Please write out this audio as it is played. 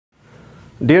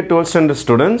Dear 12th standard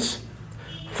students,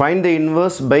 find the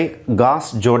inverse by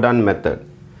Gauss-Jordan method.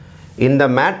 In the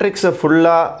matrix full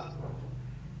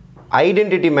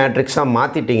identity matrix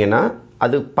மாத்திட்டீங்கன்னா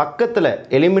அது பக்கத்துல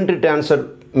elementary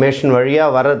transformation வழியா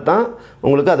வரது தான்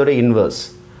உங்களுக்கு அதோட inverse.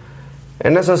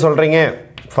 என்ன சார் சொல்றீங்க?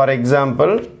 For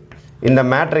example, இந்த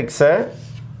matrix A,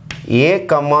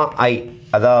 I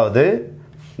அதாவது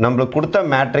நம்மளுக்கு கொடுத்த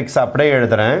matrix அப்படியே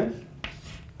எழுதுறேன்.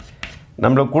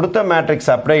 நம்மளுக்கு கொடுத்த matrix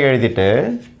அப்படியே எழுதிட்டு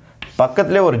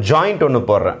பக்கத்திலே ஒரு ஜாயிண்ட் ஒன்று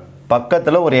போடுறேன்.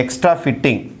 பக்கத்தில் ஒரு எக்ஸ்ட்ரா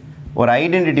ஃபிட்டிங் ஒரு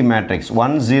ஐடென்டிட்டி மேட்ரிக்ஸ்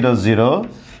 1 0 0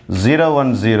 0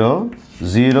 1 0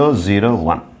 0 0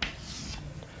 1.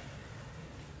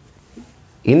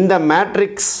 இந்த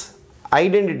மேட்ரிக்ஸ்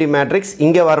ஐடென்டிட்டி மேட்ரிக்ஸ்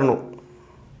இங்கே வரணும்.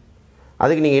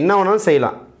 அதுக்கு நீங்கள் என்ன வேணாலும்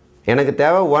செய்யலாம். எனக்கு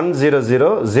தேவை 1 0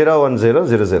 0 0 1 0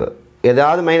 0 0.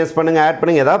 ஏதாவது மைனஸ் பண்ணுங்கள், ஆட்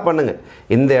பண்ணுங்கள், எதாவது பண்ணுங்கள்.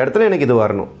 இந்த இடத்துல எனக்கு இது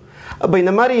வரணும். அப்போ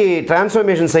இந்த மாதிரி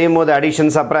டிரான்ஸ்ஃபர்மேஷன் செய்யும் போது அடிஷன்,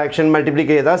 சப்ராக்ஷன்,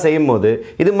 மல்டிப்ளிகேஷன் ஏதாவது செய்யும் போது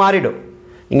இது மாறிடும்.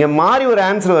 இங்கே மாறி ஒரு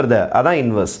ஆன்சர் வருது, அதான்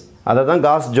இன்வர்ஸ். அதை தான்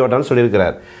காஸ் ஜோர்டான்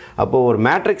சொல்லியிருக்கிறார். அப்போது ஒரு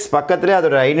மேட்ரிக்ஸ் பக்கத்துலேயே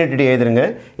அதோட ஐடென்டிட்டி எழுதுருங்க.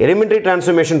 எலிமெண்ட்ரி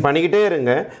டிரான்ஸ்ஃபர்மேஷன் பண்ணிக்கிட்டே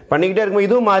இருங்க. பண்ணிக்கிட்டே இருக்கும்போது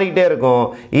இதுவும் மாறிக்கிட்டே இருக்கும்.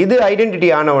 இது ஐடென்டிட்டி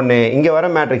ஆன உடனே இங்கே வர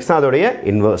மேட்ரிக்ஸ் தான் அதோடைய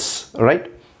inverse. Right?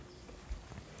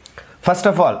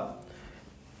 First of all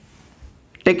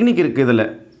technique இருக்குது. இதில்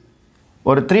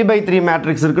ஒரு 3x3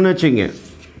 மேட்ரிக்ஸ் இருக்குன்னு வச்சுங்க.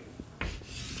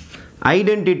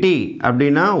 ஐடென்டிட்டி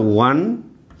அப்படின்னா 1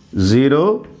 0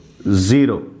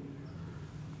 0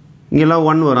 இங்கெல்லாம்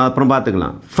 1 வரும், அப்புறம்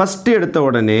பார்த்துக்கலாம். ஃபஸ்ட்டு எடுத்த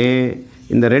உடனே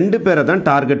இந்த ரெண்டு பேரை தான்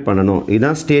டார்கெட் பண்ணணும்.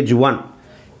 இதுதான் ஸ்டேஜ் 1.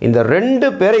 இந்த ரெண்டு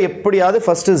பேரை எப்படியாவது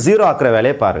ஃபஸ்ட்டு 0 ஆக்குற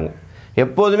வேலையை பாருங்கள்.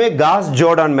 எப்போதுமே காஸ்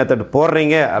ஜோர்டான் மெத்தட்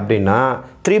போடுறீங்க அப்படின்னா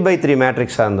 3x3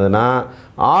 மேட்ரிக்ஸாக இருந்ததுன்னா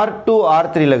R2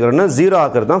 R3 இருக்கிறன்னா 0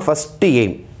 ஆக்குறது தான் ஃபஸ்ட்டு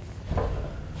எய்ம்.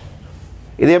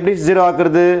 இது எப்படி 0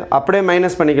 ஆக்குறது? அப்படியே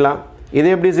மைனஸ் பண்ணிக்கலாம். இது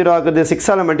எப்படி 0 ஆக்குறது?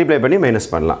 6ஆல் மல்டிப்ளை பண்ணி மைனஸ்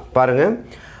பண்ணலாம். பாருங்கள்,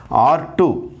 R2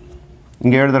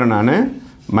 இங்கே எழுதுகிறேன் நான்.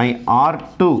 மை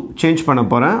R2 சேஞ்ச் பண்ண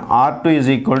போகிறேன். R2 is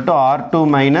equal to R2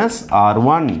 minus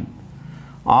R1.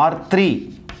 R3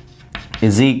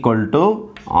 is equal to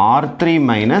R3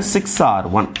 minus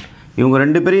 6R1. இவங்க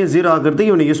ரெண்டு பேரையும் 0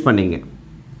 ஆக்குறதுக்கு இவனை யூஸ் பண்ணிங்க.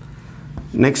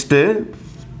 நெக்ஸ்ட்டு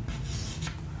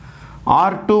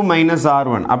R2 minus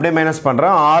R1 அப்படியே மைனஸ்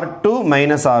பண்ணுறேன். R2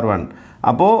 minus R1.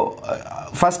 அப்போது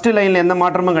ஃபஸ்ட்டு லைனில் எந்த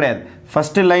மாற்றமும் கிடையாது.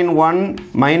 ஃபஸ்ட்டு லைன் 1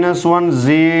 -1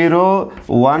 0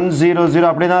 1 0 0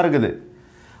 அப்படியே தான் இருக்குது.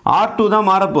 R2 தான்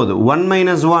மாறப்போகுது. 1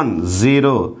 - 1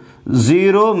 0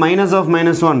 0 minus of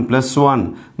 -1 plus 1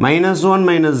 -1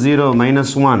 minus 0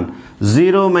 minus 1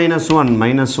 0 minus 1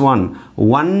 minus 1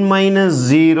 1 minus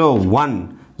 0 1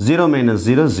 0 minus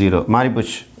 0 0 மாறி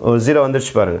போச்சு. ஒரு 0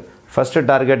 வந்துடுச்சு பாருங்கள். First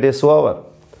target is over.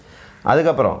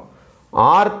 அதுக்கப்புறம்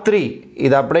R3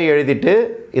 இதை அப்படியே எழுதிட்டு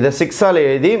இதை 6ஆல்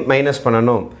எழுதி மைனஸ்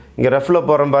பண்ணணும். இங்கே ரெஃபில்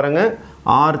போகிறோம் பாருங்கள்.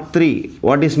 R3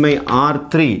 what is my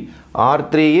R3?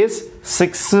 R3 is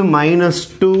 6 minus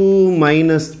 2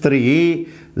 minus 3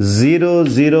 0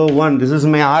 0 1. This is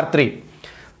my R3.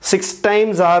 6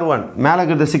 times R1 மேலே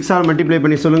இருக்கிறத 6ஆல் மல்டிப்ளை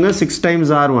பண்ணி சொல்லுங்கள். 6 times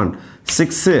R1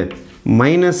 6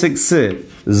 minus 6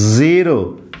 0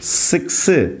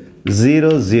 6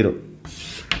 0 0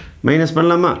 மைனஸ்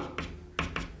பண்ணலாமா?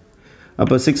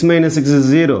 அப்போ 6 minus 6 is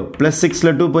 0 plus 6ல்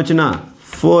 2 போச்சுன்னா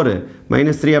 4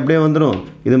 minus 3 அப்படியே வந்துடும்.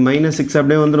 இது minus 6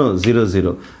 அப்படியே வந்துடும். 0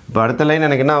 0. இப்போ அடுத்த லைன்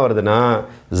எனக்கு என்ன வருதுன்னா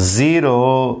 0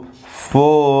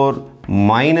 4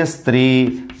 minus 3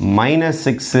 minus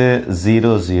 6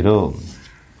 0 0.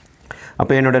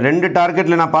 அப்போ என்னோட ரெண்டு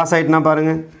டார்கெட்டில் நான் பாஸ் ஆகிட்டேன்னா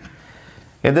பாருங்கள்.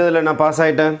 எதில் நான் பாஸ்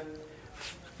ஆகிட்டேன்?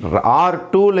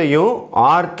 R2லையும்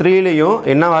R3லையும்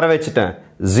என்ன வர வச்சுட்டேன்?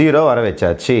 0 வர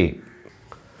வச்சாச்சு.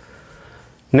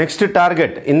 நெக்ஸ்ட்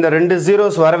டார்கெட் இந்த ரெண்டு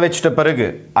ஜீரோஸ் வர வச்சிட்ட பிறகு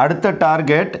அடுத்த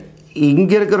டார்கெட்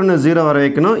இங்கே இருக்கிறன்னு 0 வர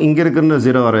வைக்கணும், இங்கே இருக்கிறன்னு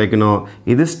 0 வர வைக்கணும்.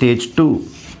 இது stage 2.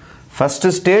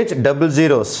 First stage double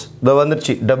zeros, இதோ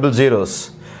வந்துடுச்சு டபுள் ஜீரோஸ்.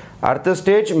 அடுத்த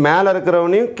ஸ்டேஜ் மேலே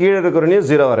இருக்கிறவனையும் கீழே இருக்கிறவனையும்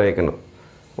 0 வர வைக்கணும்.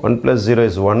 1 + 0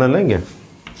 is 1 இல்லை? இங்கே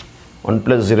 1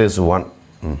 + 0 is 1.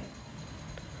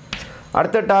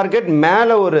 அடுத்த டார்கெட்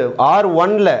மேலே ஒரு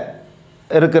R1ல்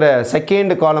இருக்கிற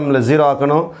செகண்ட் காலமில் 0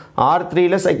 ஆக்கணும்.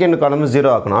 R3ல் செகண்ட் காலமில் 0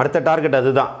 ஆக்கணும். அடுத்த டார்கெட்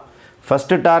அதுதான்.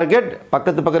 ஃபஸ்ட்டு டார்கெட்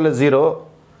பக்கத்தில் 0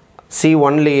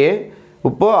 C1லேயே.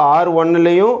 இப்போது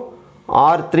R1லேயும்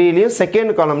R3லேயும்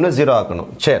செகண்ட் காலமில் 0 ஆக்கணும்.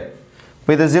 சரி,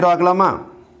 இப்போ இதை 0 ஆக்கலாமா?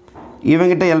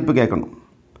 இவங்கிட்ட ஹெல்ப் கேட்கணும்.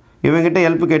 இவங்கிட்ட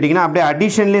ஹெல்ப் கேட்டிங்கன்னா அப்படியே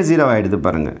அடிஷன்லேயே 0 ஆகிடுது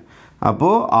பாருங்கள்.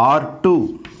 அப்போது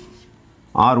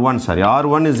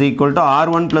R1 is equal to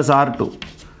R1 plus R2.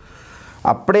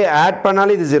 அப்படியே ஆட்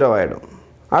பண்ணாலும் இது 0 ஆகிடும்.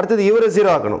 அடுத்தது இவரை 0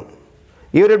 ஆக்கணும்.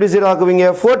 இவர் எப்படி 0 ஆக்குவீங்க?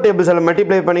 4 டேபிள்ஸில்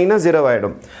மல்டிப்ளை பண்ணிங்கன்னா 0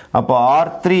 ஆகிடும். அப்போ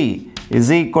R3 is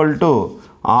equal to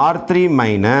R3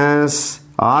 minus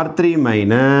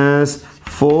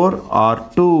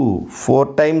 4R2 4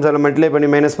 times அதில் மல்டிப்ளை பண்ணி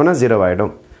மைனஸ் பண்ணால் 0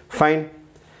 ஆகிடும் ஃபைன்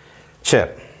சரி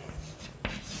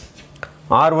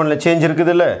R1ல சேஞ்ச்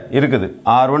இருக்குதுல்ல இருக்குது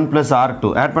R1 +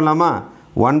 R2 ஆட் பண்ணலாமா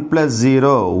 1 +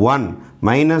 0 1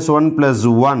 -1 +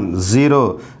 1 0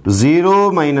 0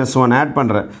 - 1 ஆட்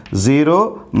பண்ணுறேன் 0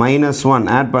 - 1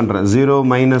 ஆட் பண்ணுறேன் 0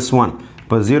 - 1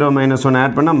 இப்போ 0 - 1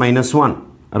 ஆட் பண்ணால் -1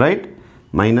 ரைட்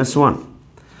 -1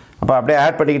 அப்போ அப்படியே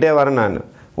ஆட் பண்ணிக்கிட்டே வரேன் நான்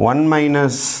 1 -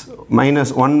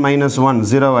 1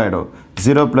 0 ஆகிடும்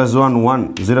 0 + 1 1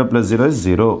 0 + 0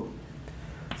 0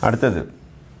 அடுத்தது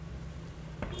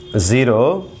 0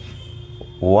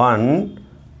 1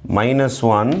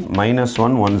 -1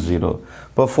 -1 1 0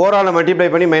 இப்போ 4 ஆல் மல்டிப்ளை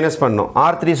பண்ணி மைனஸ் பண்ணோம்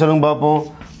R3 சொல்லுங்க பார்ப்போம்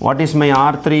what is my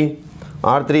R3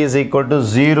 R3 is equal to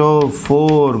 0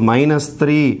 4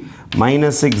 -3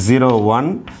 -6 0 1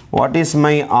 what is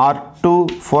my R2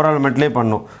 4 all multiply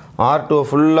பண்ணோம் R2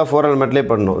 ஃபுல்லாக 4 ஆல் மல்டிப்ளை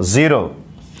பண்ணோம் 0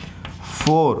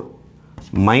 4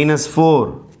 -4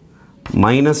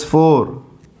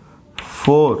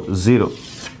 0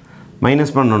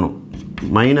 மைனஸ் பண்ணணும்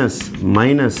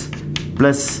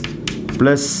ப்ளஸ்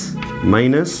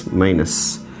மைனஸ்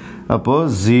அப்போது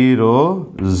 0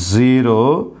 0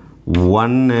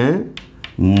 1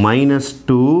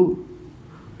 -2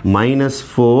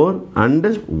 -4 and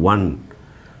 1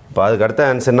 இப்போ அதுக்கு அடுத்த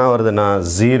ஆன்சர் என்ன வருதுன்னா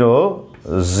 0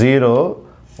 0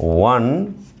 1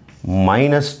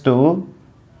 -2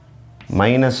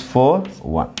 -4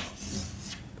 1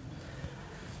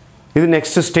 இது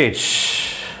நெக்ஸ்ட்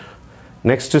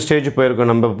ஸ்டேஜ்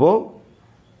போயிருக்கோம் நம்ம இப்போ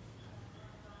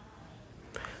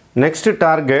நெக்ஸ்ட்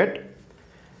டார்கெட்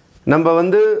நம்ம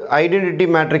வந்து ஐடென்டிட்டி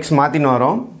மேட்ரிக்ஸ் மாற்றின்னு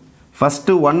வரோம்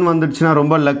ஃபஸ்ட்டு 1 வந்துடுச்சுன்னா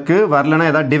ரொம்ப லக்கு வரலன்னா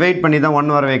எதாவது டிவைட் பண்ணி தான்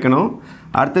 1 வர வைக்கணும்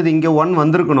அடுத்தது இங்கே 1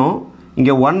 வந்திருக்கணும்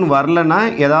இங்கே 1 வரலன்னா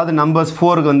ஏதாவது நம்பர்ஸ்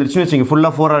 4க்கு வந்துருச்சுன்னு வச்சுங்க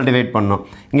ஃபுல்லாக 4 ஆல் டிவைட் பண்ணணும்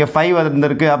இங்கே 5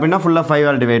 வந்துருக்கு அப்படின்னா ஃபுல்லாக 5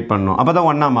 ஆல் டிவைட் பண்ணணும் அப்போ தான்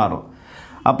 1 மாறும்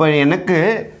அப்போ எனக்கு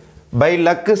பை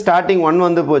லக்கு ஸ்டார்டிங் 1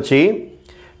 வந்து போச்சு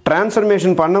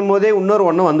ட்ரான்ஸ்ஃபர்மேஷன் பண்ணும்போதே இன்னொரு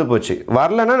 1 வந்து போச்சு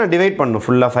வரலன்னா நான் டிவைட் பண்ணணும்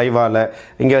ஃபுல்லாக 5 ஆல்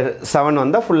இங்கே 7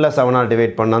 வந்தால் ஃபுல்லாக 7 ஆல்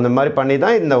டிவைட் பண்ணணும் அந்த மாதிரி பண்ணி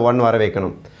தான் இந்த 1 வர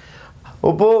வைக்கணும்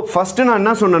இப்போது ஃபஸ்ட்டு நான்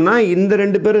என்ன சொன்னேன்னா இந்த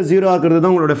 2 பேரும் 0 ஆக்குறது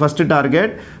தான் உங்களோட ஃபஸ்ட்டு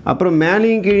டார்கெட் அப்புறம்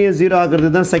மேலேயும் கீழே 0 ஆக்குறது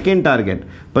தான் செகண்ட் டார்கெட்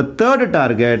இப்போ தேர்டு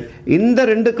டார்கெட் இந்த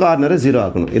 2 கார்னரை 0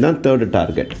 ஆக்கணும் இதுதான் தேர்டு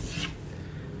டார்கெட்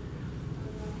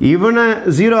இவனை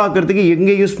 0 ஆக்கிறதுக்கு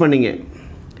எங்கே யூஸ் பண்ணிங்க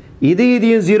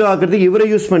இதையும் 0 ஆக்கிறதுக்கு இவரை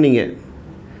யூஸ் பண்ணிங்க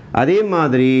அதே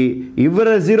மாதிரி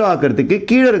இவரை 0 ஆக்கிறதுக்கு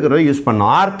கீழே இருக்கிறத யூஸ்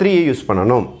பண்ணணும் R3 யூஸ்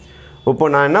பண்ணணும் இப்போ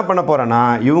நான் என்ன பண்ண போகிறேன்னா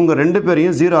இவங்க 2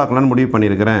 பேரையும் 0 ஆக்கலான்னு முடிவு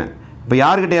பண்ணியிருக்கிறேன் இப்போ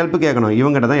யார்கிட்ட ஹெல்ப் கேட்கணும்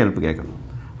இவங்ககிட்ட தான் ஹெல்ப் கேட்கணும்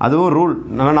அதுவும் ரூல்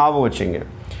நல்லா ஞாபகம் வச்சுங்க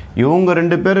இவங்க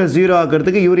 2 பேரை 0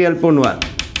 ஆக்கிறதுக்கு இவர் ஹெல்ப் பண்ணுவார்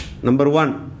நம்பர்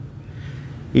 1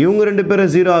 இவங்க 2 பேரை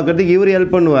 0 ஆக்கிறதுக்கு இவர்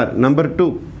ஹெல்ப் பண்ணுவார் நம்பர் 2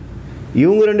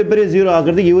 இவங்க 2 பேரையும் 0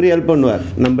 ஆக்கிறதுக்கு இவர் ஹெல்ப் பண்ணுவார்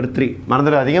நம்பர் 3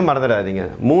 மறந்துடாதீங்க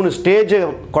 3 ஸ்டேஜ்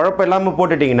குழப்பம் இல்லாமல்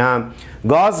போட்டுட்டிங்கன்னா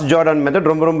காஸ் ஜார்டன் மெத்தட்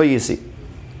ரொம்ப ஈஸி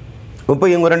இப்போ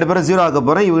இவங்க 2 பேரும் 0 ஆக்க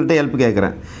போகிறேன் இவர்கிட்ட ஹெல்ப்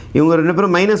கேட்குறேன் இவங்க 2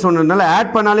 பேரும் -1னால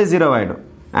ஆட் பண்ணாலே 0 ஆகிடும்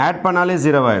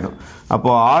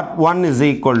அப்போது R1 is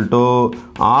equal to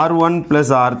R1 plus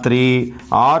R3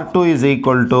 R2 is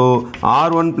equal to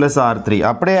R1 plus R3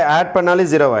 அப்படியே ஆட் பண்ணாலே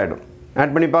 0 ஆகிடும்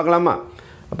ஆட் பண்ணி பார்க்கலாமா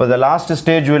அப்போ the last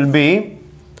stage will be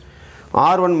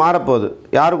R1 மாறப்போகுது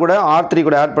யார் கூட R3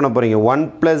 கூட ஆட் பண்ண போகிறீங்க 1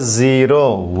 plus 0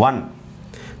 1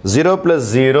 0 plus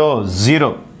 0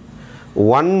 0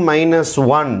 1 minus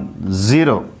 1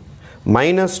 0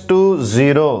 minus 2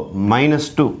 0 minus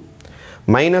 2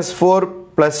 minus 4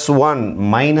 plus 1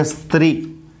 minus 3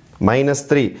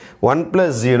 1 plus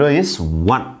 0 is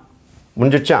 1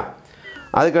 முடிஞ்சிச்சா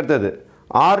அதுக்கு அடுத்தது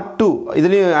R2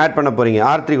 இதுலேயும் ஆட் பண்ண போகிறீங்க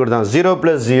R3 கூட தான் 0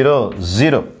 plus 0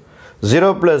 0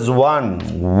 0 plus 1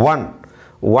 1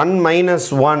 1 minus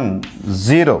 1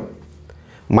 0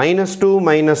 minus 2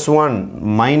 minus 1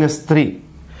 minus 3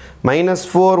 minus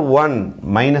 4 1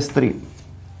 minus 3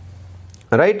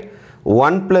 right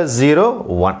 1 plus 0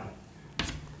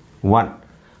 1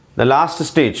 the last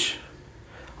stage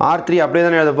R3 அப்படியே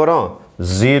தானே எழுத போகிறோம்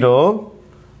 0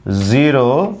 0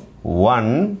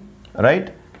 1 right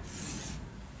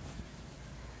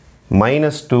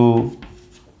minus 2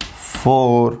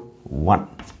 4 1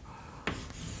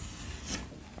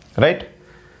 right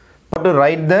but to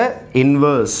write the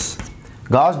inverse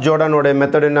Gauss Jordan ஓட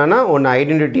மெத்தட் என்னன்னா ஒன்று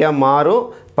ஐடென்டிட்டியாக மாறும்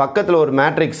பக்கத்தில் ஒரு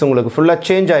மேட்ரிக்ஸ் உங்களுக்கு ஃபுல்லாக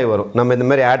சேஞ்ச் ஆகி வரும் நம்ம இந்த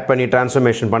மாதிரி ஆட் பண்ணி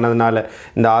ட்ரான்ஸ்ஃபர்மேஷன் பண்ணதுனால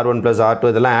இந்த R1 +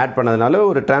 R2 இதெல்லாம் ஆட் பண்ணதுனால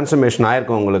ஒரு ட்ரான்ஸ்ஃபர்மேஷன்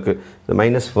ஆகிருக்கும் உங்களுக்கு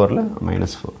 -4ல்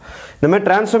 -4 இந்த மாதிரி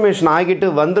ட்ரான்ஸ்ஃபர்மேஷன் ஆகிட்டு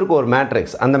வந்திருக்கும் ஒரு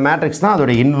மேட்ரிக்ஸ் அந்த மேட்ரிக்ஸ் தான்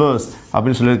அதோட இன்வர்ஸ்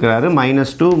அப்படின்னு சொல்லியிருக்கிறாரு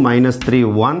 -2 -3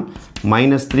 1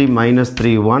 minus 3 minus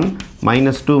 3 1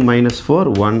 minus 2 minus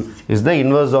 4 1 is the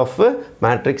inverse of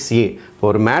matrix A.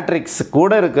 ஒரு மேட்ரிக்ஸ்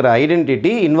கூட இருக்கிற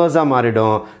ஐடென்டிட்டி இன்வர்ஸாக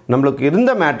மாறிடும். நம்மளுக்கு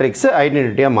இருந்த மேட்ரிக்ஸ்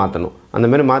ஐடென்டிட்டியாக மாற்றணும். அந்த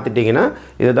மாதிரி மாற்றிட்டிங்கன்னா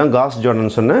இதுதான் காஸ்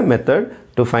ஜார்டன் சொன்ன method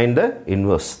to find the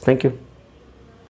inverse. Thank you.